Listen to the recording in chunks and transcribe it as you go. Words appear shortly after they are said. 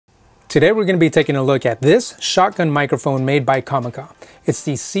Today we're going to be taking a look at this shotgun microphone made by Comica. It's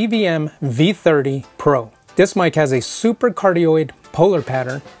the CVM-V30 Pro. This mic has a super cardioid polar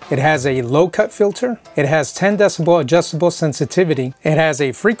pattern. It has a low cut filter. It has 10 decibel adjustable sensitivity. It has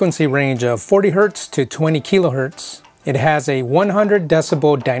a frequency range of 40 Hz to 20 kHz. It has a 100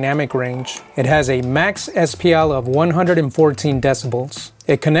 decibel dynamic range. It has a max SPL of 114 decibels.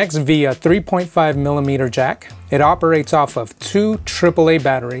 It connects via 3.5mm jack. It operates off of 2 AAA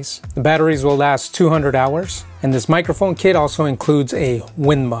batteries. The batteries will last 200 hours. And this microphone kit also includes a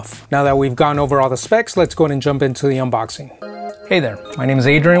wind muff. Now that we've gone over all the specs, let's go ahead and jump into the unboxing. Hey there, my name is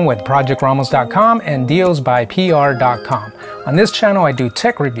Adrian with ProjectRamos.com and dealsbypr.com. On this channel I do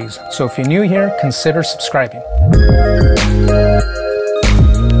tech reviews, so if you're new here, consider subscribing.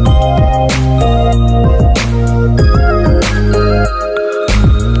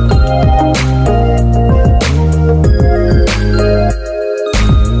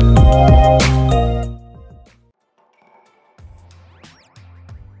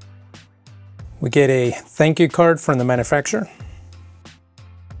 We get a thank you card from the manufacturer.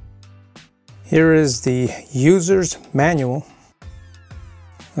 Here is the user's manual.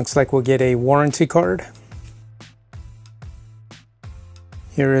 Looks like we'll get a warranty card.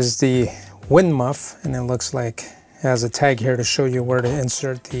 Here is the wind muff, and it looks like it has a tag here to show you where to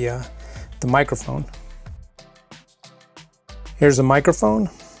insert the microphone. Here's a microphone.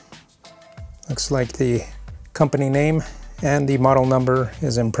 Looks like the company name and the model number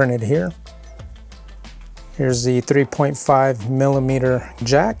is imprinted here. Here's the 3.5mm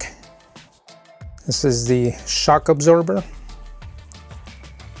jack. This is the shock absorber,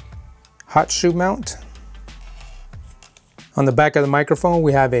 hot shoe mount. On the back of the microphone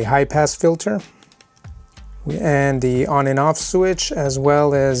we have a high pass filter and the on and off switch, as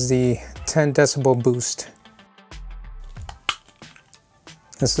well as the 10 decibel boost.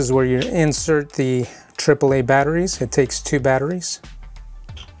 This is where you insert the AAA batteries. It takes 2 batteries.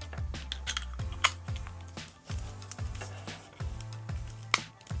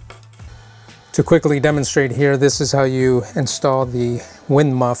 To quickly demonstrate here, this is how you install the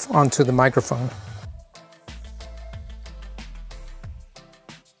wind muff onto the microphone.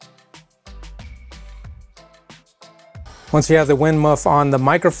 Once you have the wind muff on the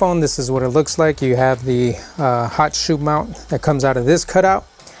microphone, this is what it looks like. You have the hot shoe mount that comes out of this cutout,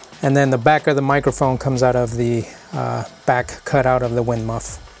 and then the back of the microphone comes out of the back cutout of the wind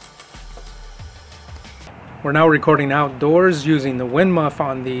muff. We're now recording outdoors using the wind muff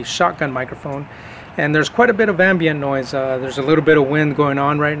on the shotgun microphone, and there's quite a bit of ambient noise. There's a little bit of wind going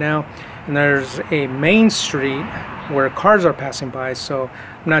on right now, and there's a main street where cars are passing by, so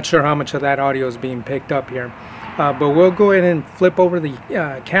I'm not sure how much of that audio is being picked up here. But we'll go ahead and flip over the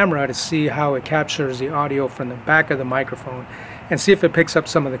camera to see how it captures the audio from the back of the microphone and see if it picks up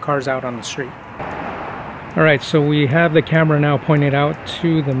some of the cars out on the street. Alright, so we have the camera now pointed out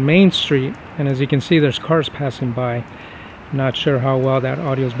to the main street, and as you can see there's cars passing by. I'm not sure how well that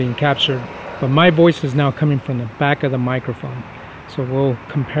audio is being captured, but my voice is now coming from the back of the microphone. So we'll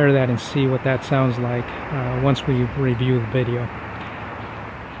compare that and see what that sounds like once we review the video.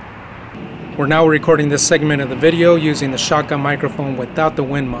 We're now recording this segment of the video using the shotgun microphone without the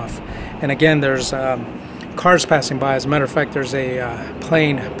wind muff. And again, there's cars passing by. As a matter of fact, there's a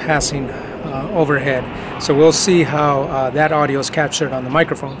plane passing overhead. So we'll see how that audio is captured on the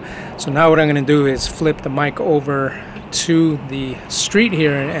microphone. So now what I'm going to do is flip the mic over to the street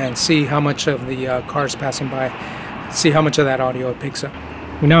here and see how much of the cars passing by, see how much of that audio it picks up.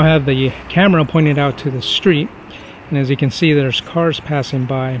 We now have the camera pointed out to the street, and as you can see there's cars passing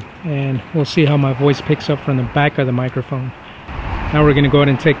by, and we'll see how my voice picks up from the back of the microphone. Now we're going to go ahead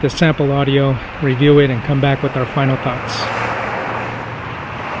and take the sample audio, review it, and come back with our final thoughts.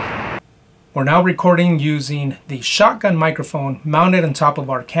 We're now recording using the shotgun microphone mounted on top of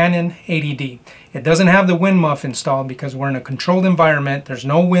our Canon 80D. It doesn't have the wind muff installed because we're in a controlled environment. There's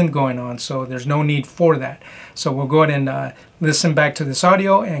no wind going on, so there's no need for that. So we'll go ahead and listen back to this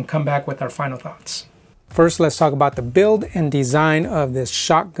audio and come back with our final thoughts. First, let's talk about the build and design of this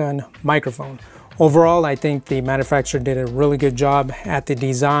shotgun microphone. Overall, I think the manufacturer did a really good job at the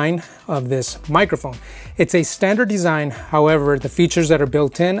design of this microphone. It's a standard design, however, the features that are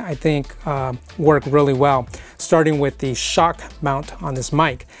built in, I think, work really well, starting with the shock mount on this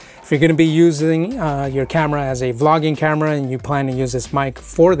mic. If you're going to be using your camera as a vlogging camera and you plan to use this mic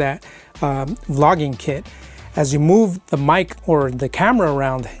for that vlogging kit, as you move the mic or the camera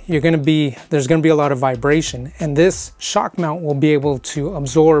around, there's going to be a lot of vibration, and this shock mount will be able to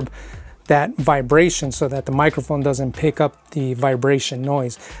absorb that vibration so that the microphone doesn't pick up the vibration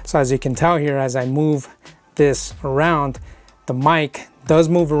noise. So as you can tell here, as I move this around, the mic does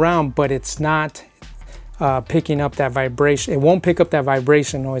move around, but it's not picking up that vibration. It won't pick up that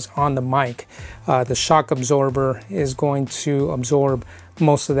vibration noise on the mic. The shock absorber is going to absorb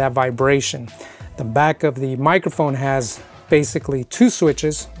most of that vibration. The back of the microphone has basically two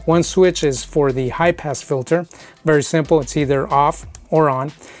switches. One switch is for the high pass filter. Very simple, it's either off or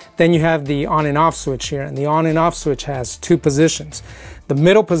on. Then you have the on and off switch here, and the on and off switch has two positions. The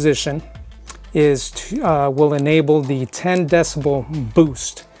middle position will enable the 10 decibel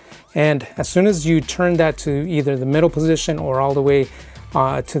boost. And as soon as you turn that to either the middle position or all the way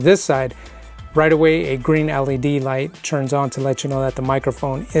to this side, right away a green LED light turns on to let you know that the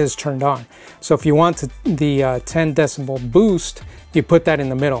microphone is turned on. So if you want the 10 decibel boost, you put that in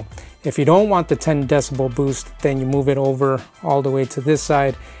the middle. If you don't want the 10 decibel boost, then you move it over all the way to this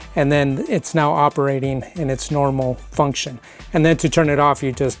side, and then it's now operating in its normal function. And then to turn it off,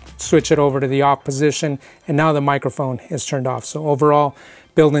 you just switch it over to the off position, and now the microphone is turned off. So overall,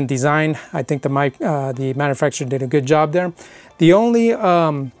 build and design, I think the manufacturer did a good job there. The only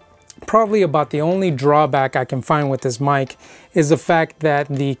probably about the only drawback I can find with this mic is the fact that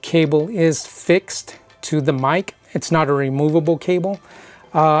the cable is fixed to the mic. It's not a removable cable.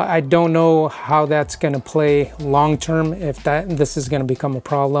 I don't know how that's going to play long term, if this is going to become a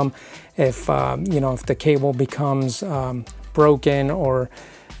problem, if if the cable becomes broken, or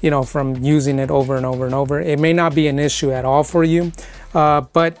from using it over and over and over. It may not be an issue at all for you,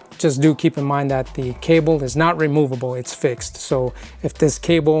 but just do keep in mind that the cable is not removable, it's fixed. So if this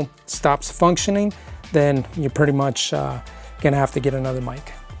cable stops functioning, then you're pretty much gonna have to get another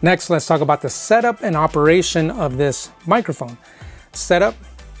mic. Next, let's talk about the setup and operation of this microphone. Setup,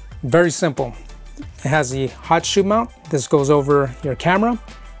 very simple. It has the hot shoe mount. This goes over your camera.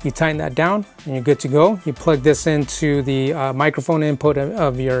 You tighten that down and you're good to go. You plug this into the microphone input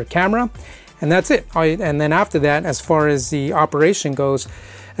of your camera, and that's it. And then after that, as far as the operation goes,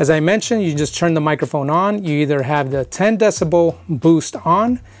 as I mentioned, you just turn the microphone on. You either have the 10 decibel boost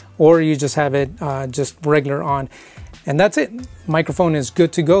on, or you just have it just regular on, and that's it. Microphone is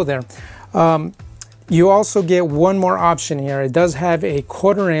good to go there. You also get one more option here. It does have a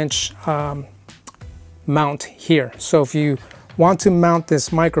 1/4 inch mount here. So if you want to mount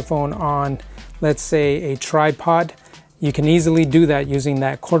this microphone on, let's say, a tripod, you can easily do that using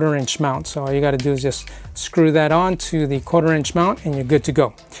that 1/4 inch mount. So all you got to do is just screw that on to the 1/4 inch mount and you're good to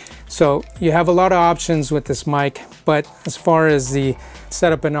go. So you have a lot of options with this mic, but as far as the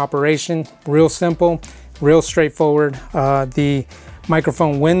setup and operation, real simple, real straightforward. The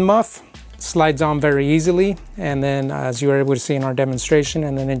microphone wind muff slides on very easily, and then as you were able to see in our demonstration,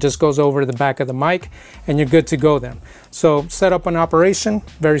 and then it just goes over the back of the mic and you're good to go then. So setup and operation,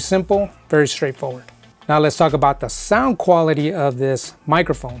 very simple, very straightforward. Now let's talk about the sound quality of this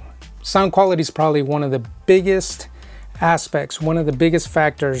microphone. Sound quality is probably one of the biggest aspects, one of the biggest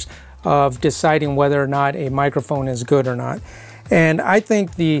factors of deciding whether or not a microphone is good or not. And I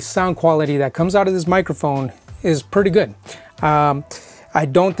think the sound quality that comes out of this microphone is pretty good. I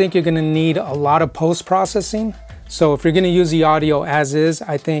don't think you're gonna need a lot of post-processing. So if you're gonna use the audio as is,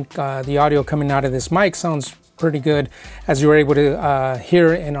 I think the audio coming out of this mic sounds pretty good, as you were able to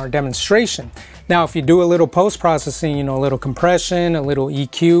hear in our demonstration. Now, if you do a little post-processing, a little compression, a little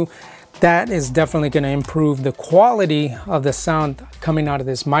EQ, that is definitely gonna improve the quality of the sound coming out of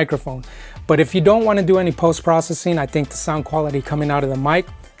this microphone. But if you don't wanna do any post-processing, I think the sound quality coming out of the mic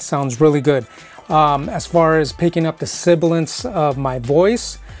sounds really good. As far as picking up the sibilance of my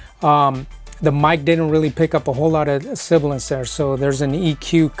voice, the mic didn't really pick up a whole lot of sibilance there. So there's an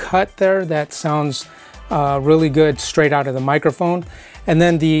EQ cut there that sounds really good straight out of the microphone. And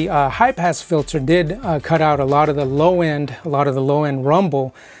then the high pass filter did cut out a lot of the low end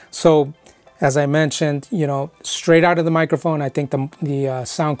rumble. So as I mentioned, straight out of the microphone, I think the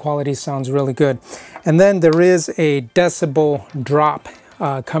sound quality sounds really good. And then there is a decibel drop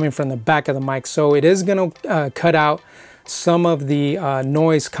coming from the back of the mic. So it is going to cut out some of the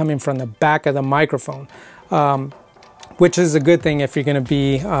noise coming from the back of the microphone, which is a good thing if you're going to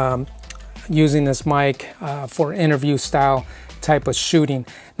be using this mic for interview style type of shooting.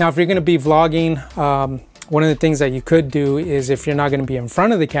 Now, if you're going to be vlogging, one of the things that you could do is, if you're not going to be in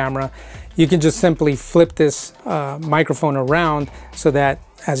front of the camera, you can just simply flip this microphone around so that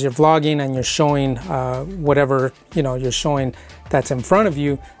as you're vlogging and you're showing whatever you're showing that's in front of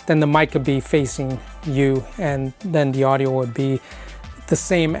you, then the mic could be facing you, and then the audio would be the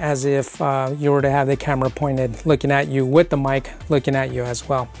same as if you were to have the camera pointed looking at you, with the mic looking at you as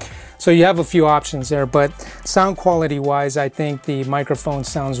well. So you have a few options there, but sound quality wise, I think the microphone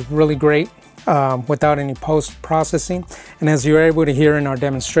sounds really great without any post-processing. And as you're able to hear in our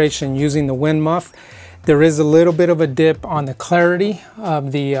demonstration, using the wind muff, There is a little bit of a dip on the clarity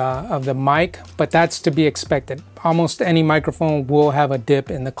of the mic, but that's to be expected. Almost any microphone will have a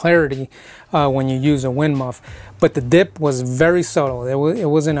dip in the clarity when you use a wind muff, but the dip was very subtle. It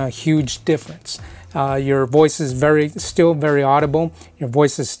wasn't a huge difference. Your voice is still very audible. Your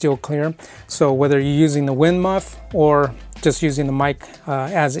voice is still clear. So whether you're using the wind muff or just using the mic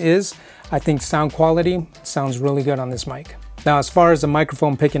as is, I think sound quality sounds really good on this mic. Now, as far as the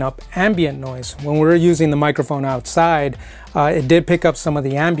microphone picking up ambient noise, when we were using the microphone outside, it did pick up some of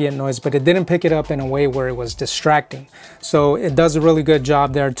the ambient noise, but it didn't pick it up in a way where it was distracting. So it does a really good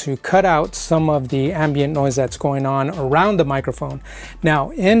job there to cut out some of the ambient noise that's going on around the microphone.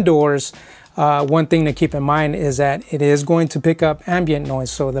 Now, indoors, one thing to keep in mind is that it is going to pick up ambient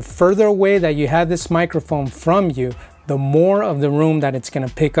noise. So the further away that you have this microphone from you, the more of the room that it's going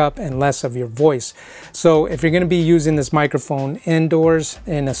to pick up and less of your voice. So if you're going to be using this microphone indoors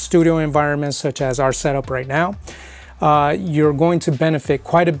in a studio environment such as our setup right now, you're going to benefit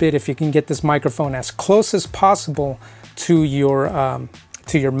quite a bit if you can get this microphone as close as possible to your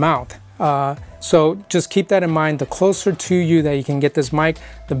mouth. So just keep that in mind. The closer to you that you can get this mic,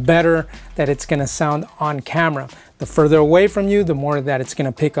 the better that it's going to sound on camera. The further away from you, the more that it's going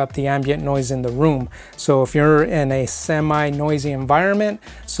to pick up the ambient noise in the room. So if you're in a semi-noisy environment,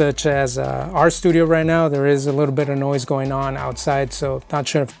 such as our studio right now, there is a little bit of noise going on outside. So not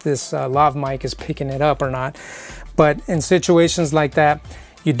sure if this lav mic is picking it up or not. But in situations like that,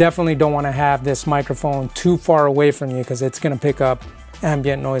 you definitely don't want to have this microphone too far away from you because it's going to pick up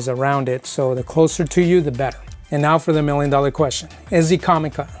ambient noise around it. So the closer to you, the better. And now for the $1,000,000 question. Is the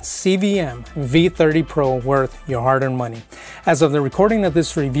Comica CVM-V30 Pro worth your hard-earned money? As of the recording of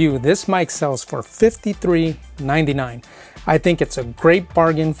this review, this mic sells for $53.99. I think it's a great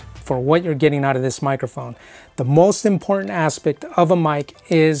bargain for what you're getting out of this microphone. The most important aspect of a mic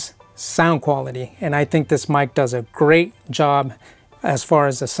is sound quality, and I think this mic does a great job as far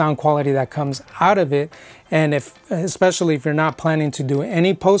as the sound quality that comes out of it. And especially if you're not planning to do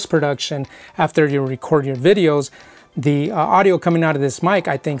any post-production after you record your videos, the audio coming out of this mic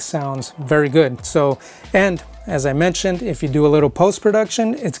I think sounds very good. So, and as I mentioned, if you do a little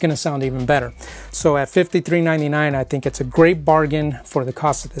post-production, it's going to sound even better. So at $53.99, I think it's a great bargain for the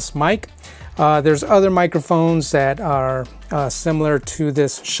cost of this mic. There's other microphones that are similar to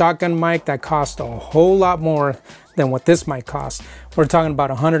this shotgun mic that cost a whole lot more than what this mic costs. We're talking about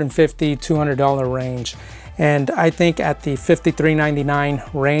 $150, $200 range. And I think at the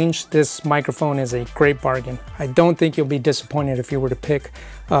 $53.99 range, this microphone is a great bargain. I don't think you'll be disappointed if you were to pick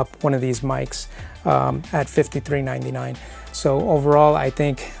up one of these mics at $53.99. So overall, I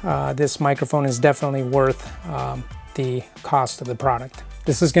think this microphone is definitely worth the cost of the product.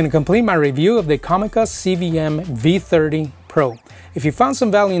 This is going to complete my review of the Comica CVM-V30 Pro. If you found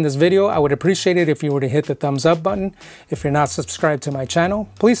some value in this video, I would appreciate it if you were to hit the thumbs up button. If you're not subscribed to my channel,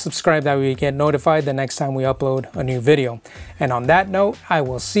 please subscribe, that way you get notified the next time we upload a new video. And on that note, I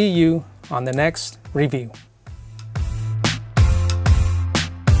will see you on the next review.